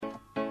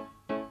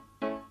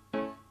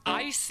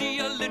I see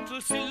a little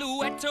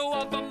silhouette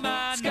of a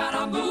man.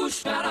 Scaramouche,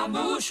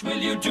 Scaramouche, will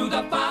you do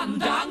the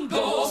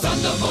fandango?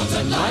 Thunderbolts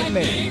and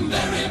lightning,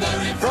 very,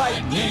 very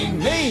frightening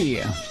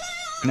me.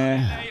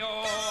 Nah.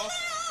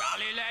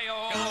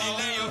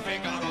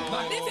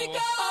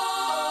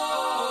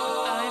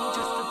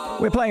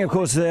 We're playing, of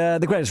course,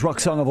 the greatest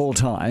rock song of all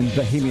time,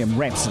 Bohemian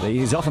Rhapsody.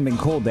 He's often been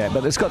called that,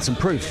 but it's got some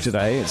proof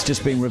today. It's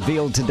just been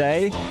revealed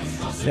today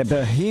that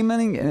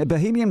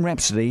Bohemian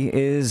Rhapsody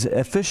is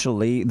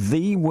officially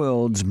the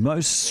world's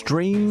most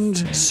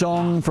streamed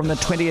song from the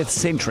 20th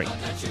century.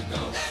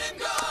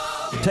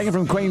 Taken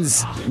from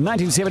Queen's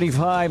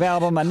 1975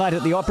 album, A Night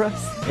at the Opera,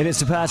 it has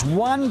surpassed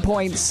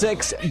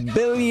 1.6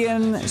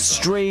 billion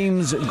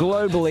streams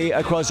globally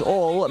across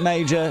all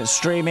major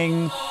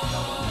streaming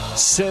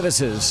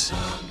services.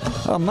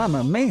 Oh,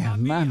 mamma mia,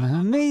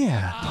 mamma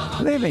mia.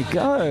 There we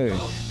go.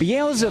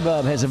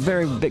 Beelzebub has a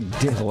very big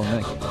devil.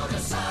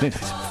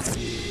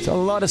 It's a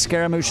lot of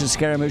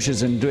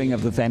scaramouches and doing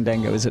of the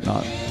fandango, is it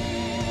not?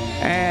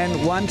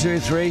 And 1, 2,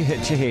 3,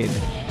 hit your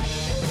head.